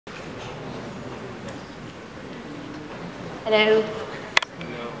Hello.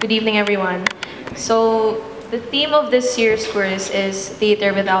 Good evening, everyone. So, the theme of this year's course is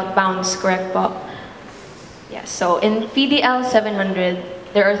Theater Without Bounds, correct po? Yes, so in PDL 700,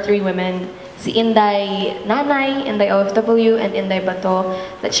 there are three women, si Inday Nanay, Inday OFW, and Inday Bato,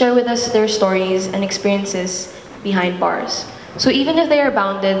 that share with us their stories and experiences behind bars. So even if they are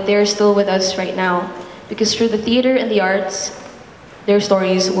bounded, they are still with us right now, because through the theater and the arts, their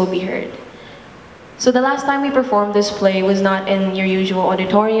stories will be heard. So the last time we performed this play was not in your usual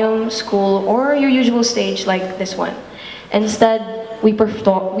auditorium, school, or your usual stage like this one. Instead, we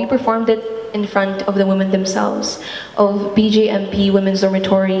performed it in front of the women themselves of BJMP Women's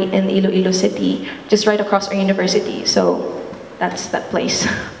Dormitory in Iloilo City, just right across our university. So that's that place,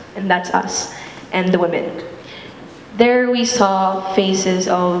 and that's us, and the women. There we saw faces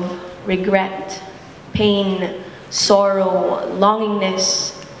of regret, pain, sorrow,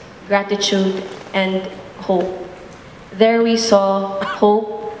 longingness, gratitude, and hope. There we saw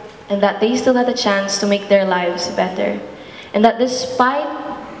hope, and that they still had a chance to make their lives better. And that despite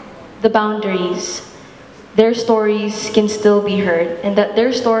the boundaries, their stories can still be heard, and that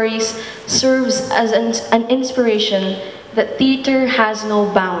their stories serves as an inspiration that theater has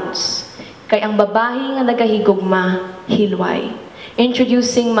no bounds. Kay ang babae nga nagahigugma, hilway.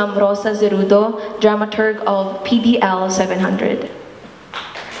 Introducing Ma'am Rosa Zerudo, dramaturg of PDL 700.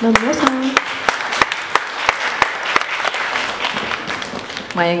 Ma'am Rosa.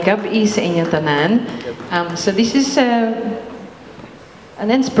 Mayang gabi sa inyong tanan. So this is an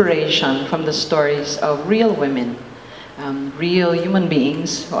inspiration from the stories of real women, real human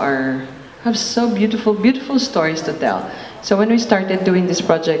beings who have so beautiful stories to tell. So when we started doing this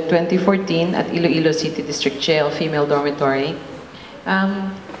project 2014 at Iloilo City District Jail Female Dormitory,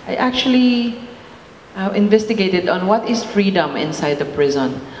 I actually investigated on what is freedom inside the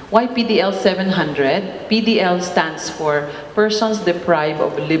prison. Why PDL 700? PDL stands for Persons Deprived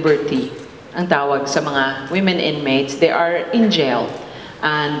of Liberty. Ang tawag sa mga women inmates, they are in jail.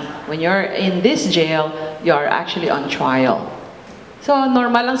 And when you're in this jail, you are actually on trial. So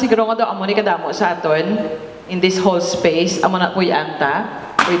normal lang siguro nga daw amo ni kadamo sa aton in this whole space, amo na po yanta,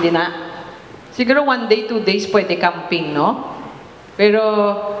 pwede na. Siguro 1 day, 2 days pwede camping, no?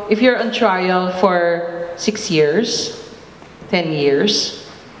 Pero if you're on trial for 6 years, 10 years,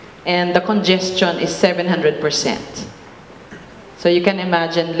 and the congestion is 700%. So you can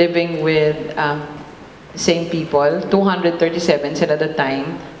imagine living with the same people, 237 sila at the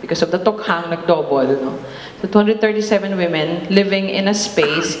time, because of the tukhang nag-double, no? So 237 women living in a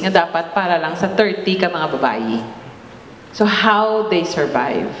space nga dapat para lang sa 30 ka mga babae. So how they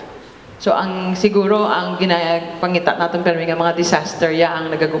survive? So ang siguro ang ginapangita natin pero mga disaster ya ang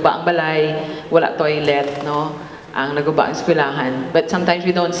nagaguba ang balay, wala toilet, no? Ang naguba ang eskwelahan. But sometimes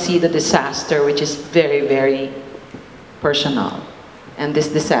we don't see the disaster, which is very personal. And this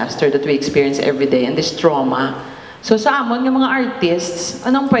disaster that we experience every day, and this trauma. So sa amon nga mga artists,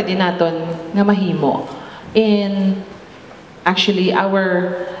 anong pwede naton nga mahimo in actually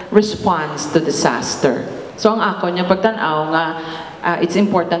our response to disaster? So ang ako niya pagtanaw nga it's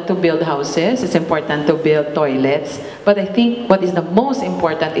important to build houses, it's important to build toilets, but I think what is the most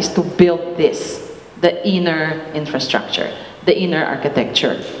important is to build this, the inner infrastructure, the inner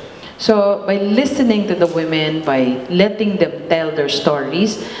architecture. So by listening to the women, by letting them tell their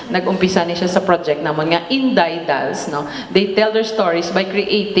stories, nag-umpisa ni siya sa project namon nga Inday Dolls, no? They tell their stories by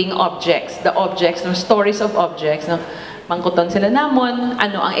creating objects, the objects, no? Stories of objects, no? Mangkuton sila namon,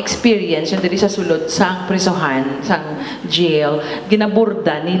 ano ang experience yung diri sa sulod sang prisohan, sang jail,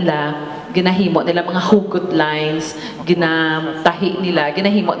 ginaburda nila, ginahimo nila mga hugot lines, ginatahi nila,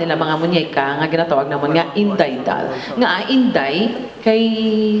 ginahimo nila mga munyeka nga ginatawag namon nga Inday Doll. Nga Inday kay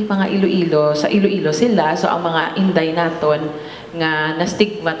mga Iloilo, sa Iloilo sila, so ang mga Inday naton nga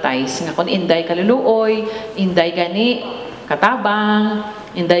na-stigmatize nga kun Inday kaluluoy, Inday gani katabang,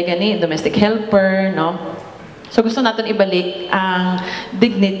 Inday gani domestic helper, no? So gusto natin ibalik ang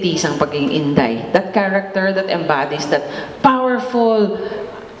dignity sang pagiging Inday. That character that embodies that powerful,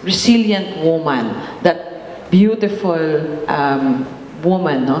 resilient woman, that beautiful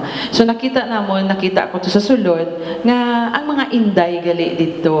woman, no? So nakita ko to sa sulod nga ang mga Inday gali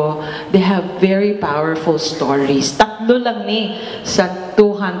dito, they have very powerful stories. Tatlo lang ni sa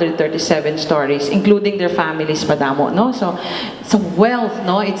 237 stories, including their families padamo, no? So it's a wealth,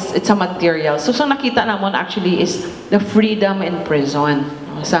 no? It's a material. So sa nakita namon actually is the freedom in prison.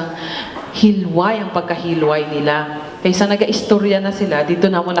 No? Sang hilway ang pagkahilway nila. Kaysa naga-istorya na sila, dito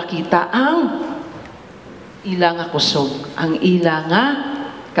namon nakita ang ila nga kusog, ang ila nga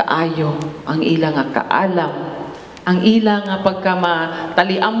kaayo, ang ila nga kaalam, ang ilang nga pagka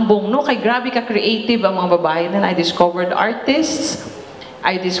mataliambong, no? Kay grabe ka creative ang mga babae na I discovered artists,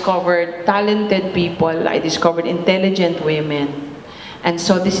 I discovered talented people, I discovered intelligent women. And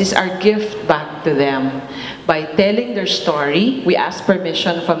so this is our gift back to them. By telling their story, we ask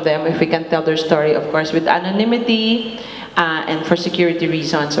permission from them if we can tell their story, of course, with anonymity, and for security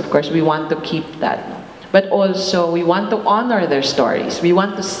reasons, of course, we want to keep that. But also, we want to honor their stories. We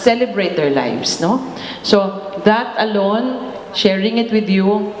want to celebrate their lives, no? So that alone, sharing it with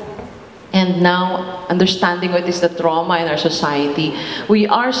you, and now understanding what is the trauma in our society, we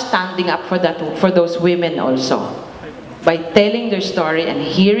are standing up for that, for those women also. By telling their story and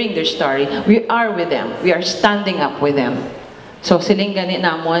hearing their story, we are with them. We are standing up with them. So siling gani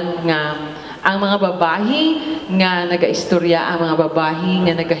namon nga ang mga babahi nga nagaistorya, ang mga babahi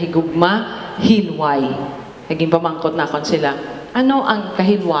nga nagahigugma, hilway. Naging pamangkot na kon sila. Ano ang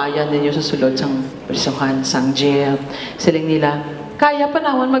kahilwayan ninyo sa sulod sang prisuhan, sang jail? Siling nila, kaya pa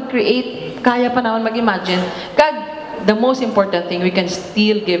naman mag-create, kaya pa naman mag-imagine. The most important thing, we can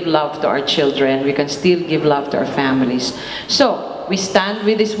still give love to our children. We can still give love to our families. So, we stand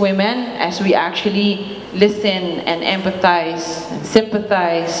with these women as we actually listen and empathize and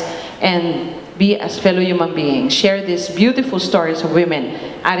sympathize and be as fellow human beings. Share these beautiful stories of women.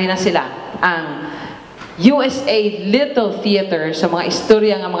 Ari na sila, ang USA Little Theater sa mga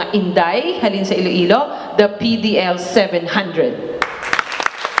istorya ng mga Inday, halin sa Iloilo, the PDL 700.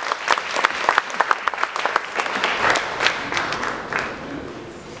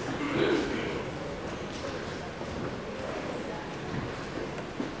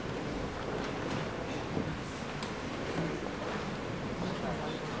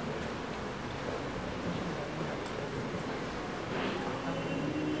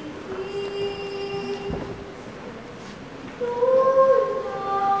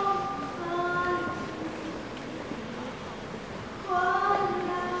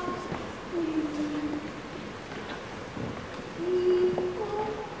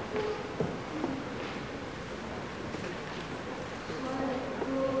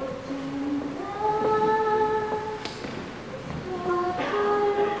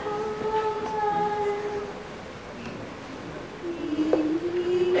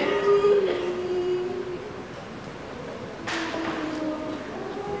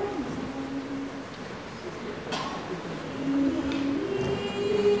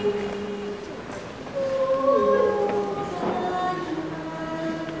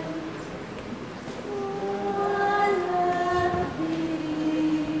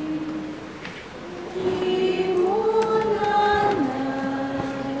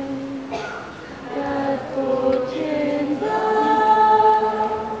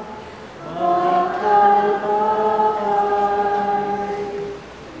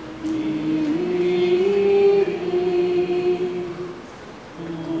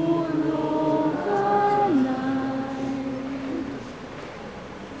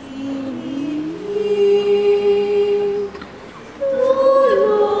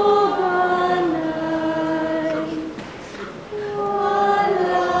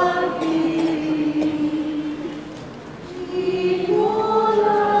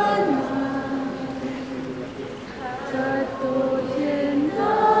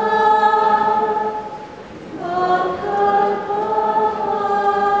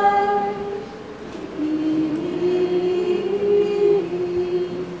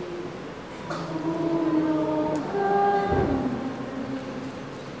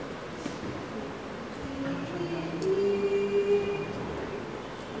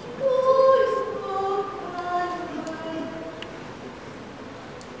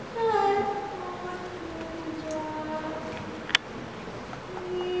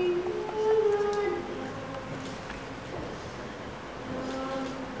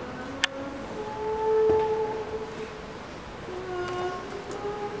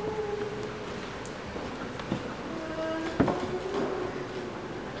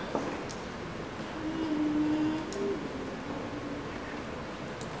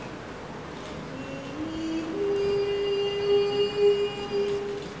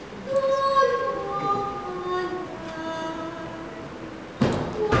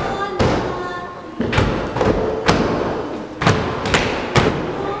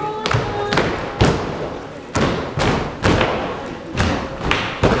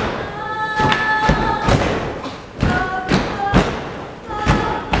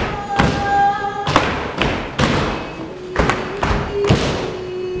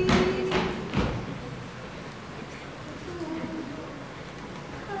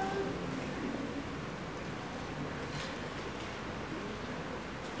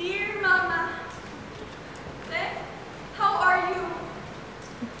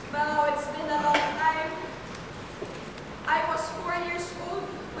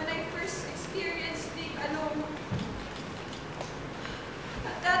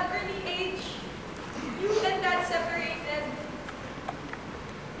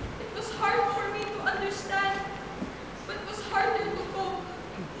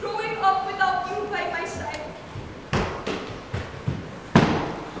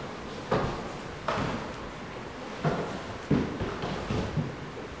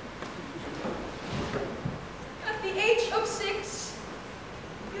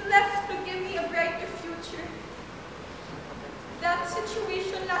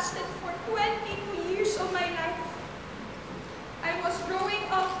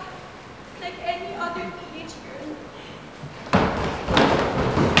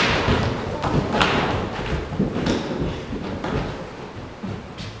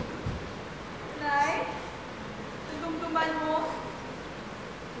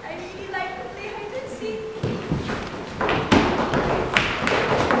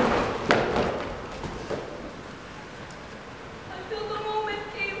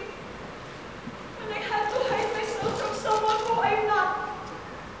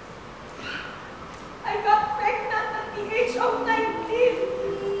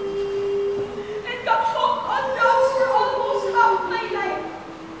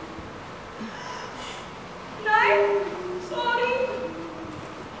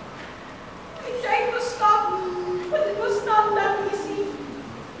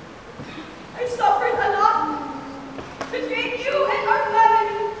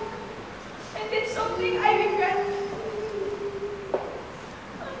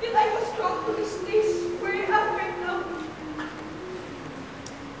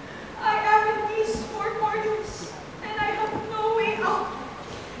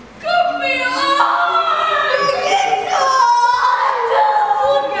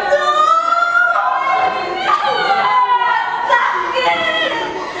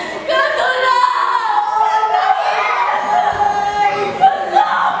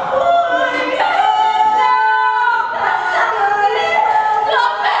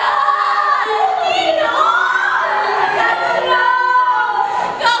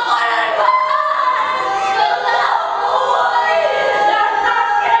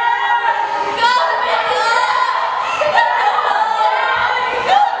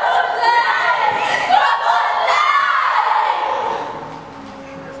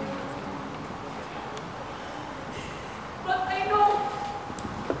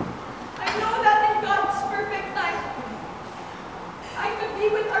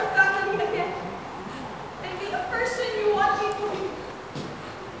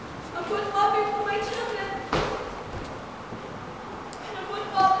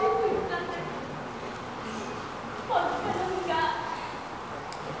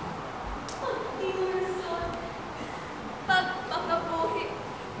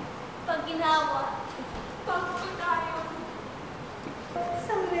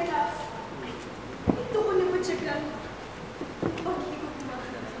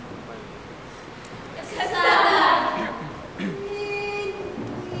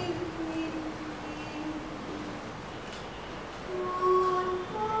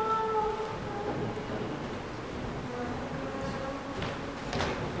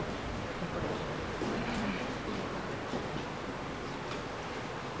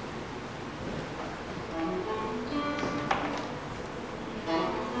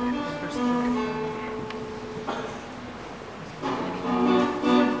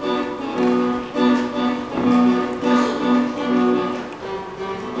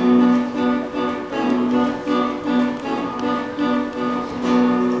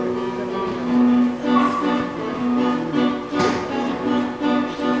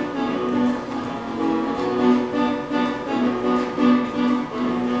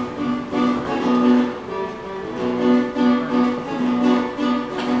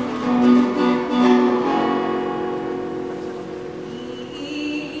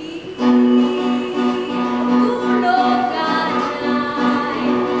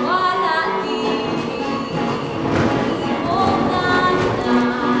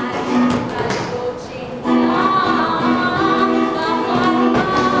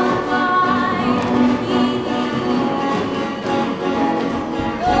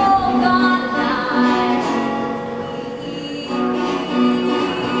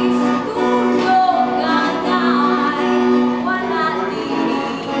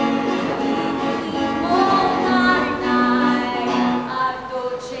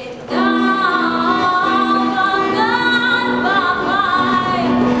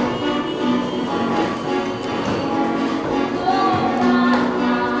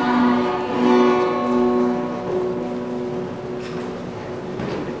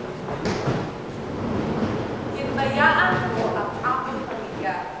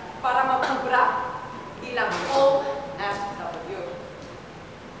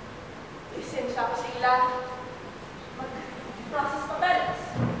 sila mag-process papeles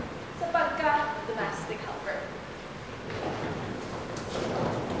sa pagka-domestic helper.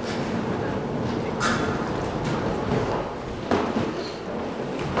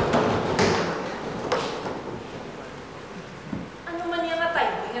 Ano man yan na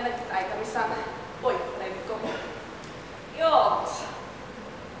timing na nagtitry kami sa boyfriend ko. Yoks!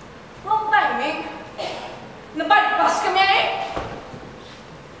 Wrong timing! Nabypass kami eh!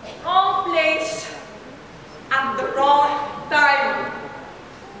 Wrong place at the wrong time.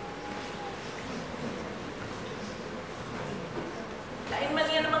 Lain man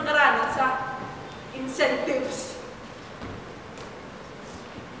yan namang garanan sa incentives.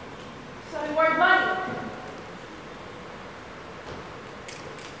 Sa reward money.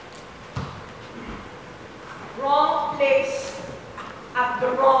 Wrong place at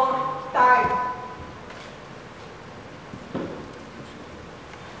the wrong time.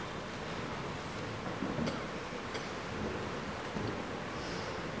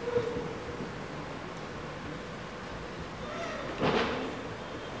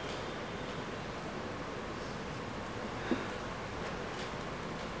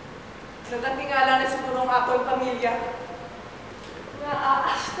 Nagatingala na siguro ang ako'y pamilya.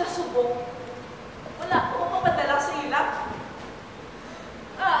 Naaas na subong. Wala akong mapadala sa ila.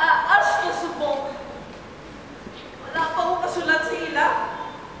 Naaas na subong. Wala pa akong kasulat sa ila.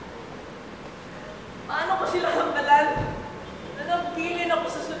 Paano ko sila hambalan? Nanagpilin ako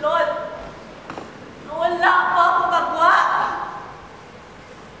sa sulod. Wala pa ako kagwa.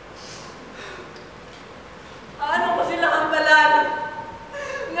 Paano ko sila hambalan?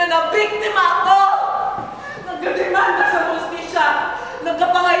 Nga nabiktima ako! Nagdedemanda sa justisya!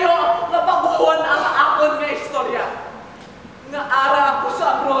 Nagkapangayo nga paguhon ang akon nga istorya. Nga ara ako sa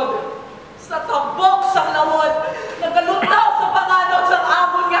abroad, sa tabok sa lawod, nagalutaw sa panganod sa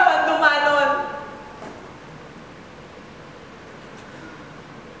amon nga handumanon.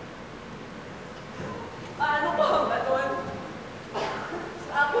 Paano ba ang ganon?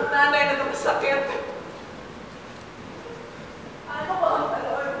 Sa akon nanay na nagmasakit. Ano ba ang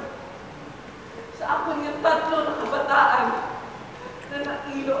ganon? Sa akon yung tatlo na kabataan na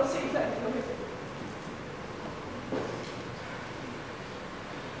nailo sa ilan.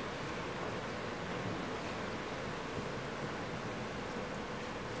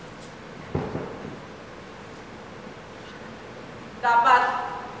 Dapat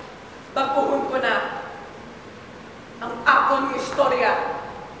baguhon ko na ang akon istorya.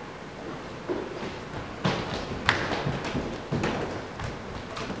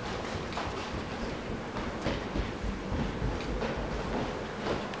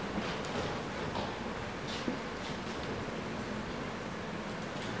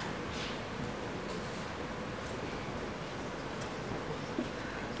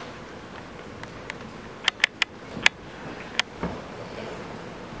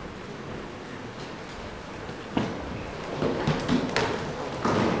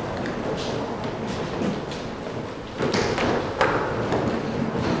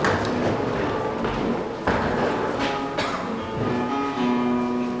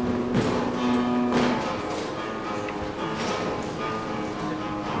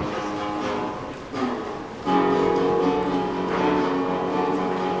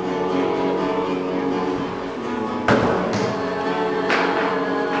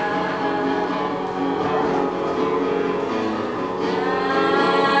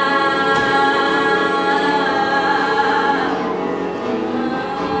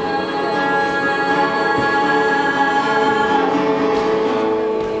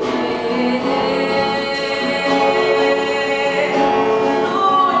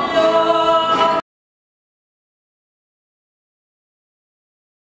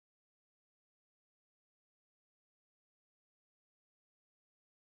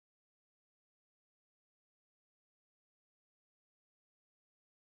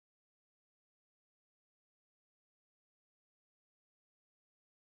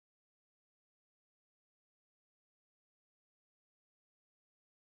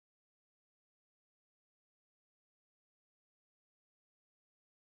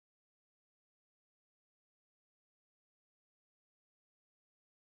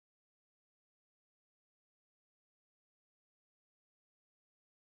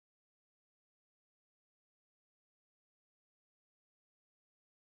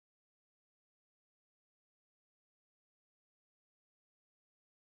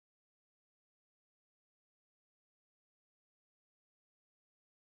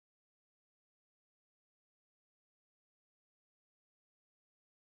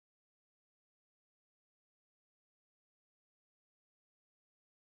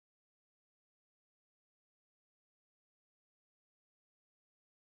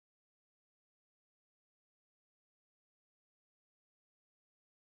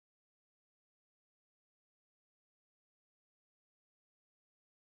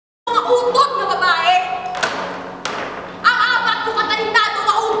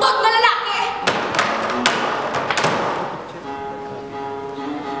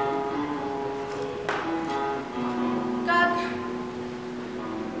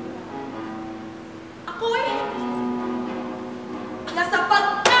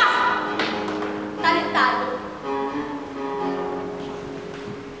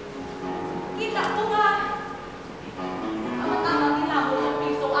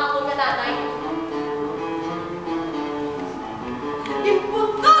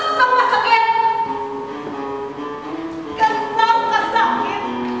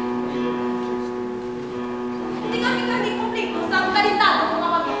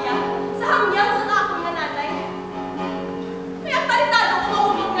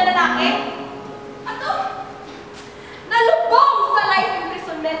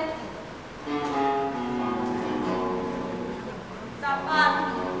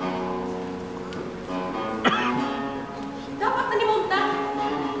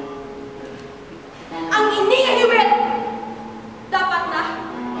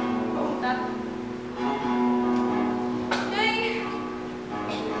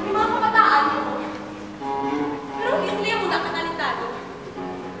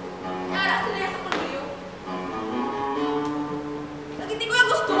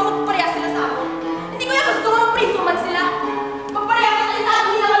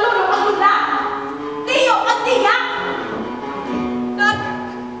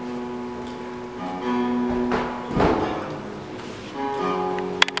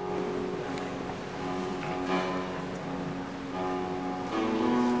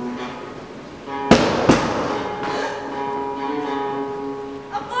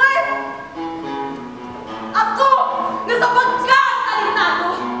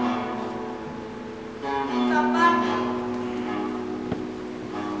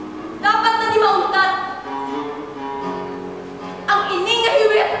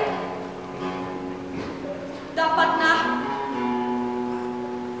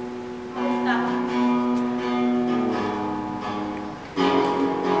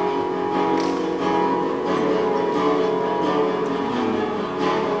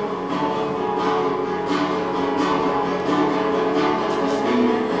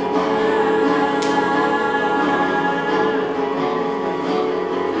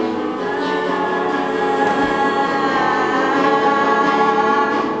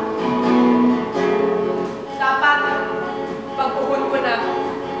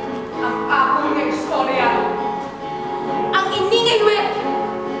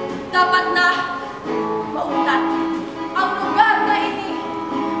 dapat na mauntat. Ang lugar na ini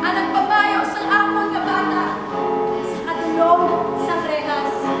ang nagpabayo sa akong kabata sa kadulong sa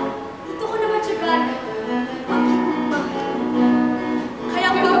rehas. Dito ko naman siyagan maghigugma. Kaya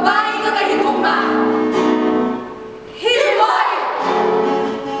ang babae na kahigugma, Hiliboy!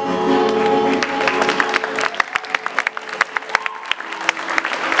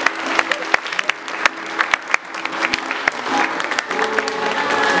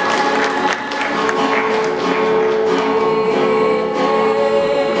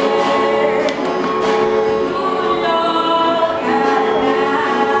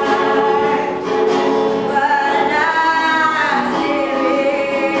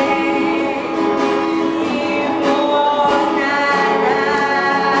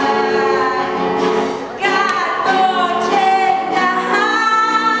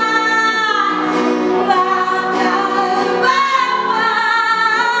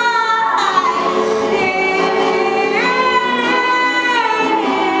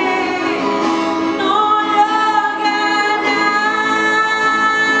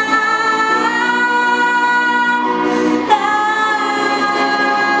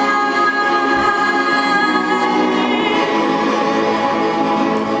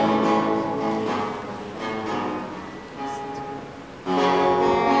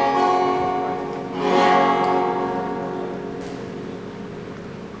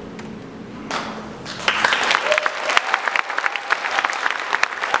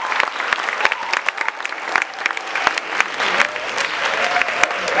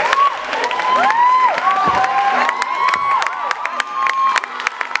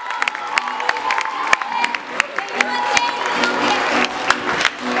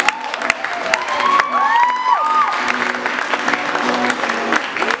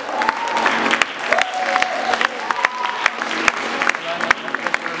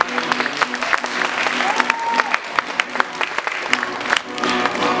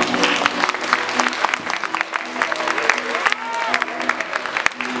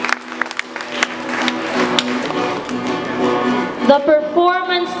 The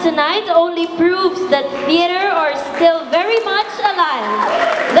performance tonight only proves that theater are still very much alive.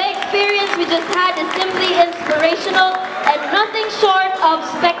 The experience we just had is simply inspirational and nothing short of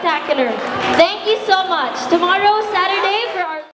spectacular. Thank you so much. Tomorrow, Saturday, for our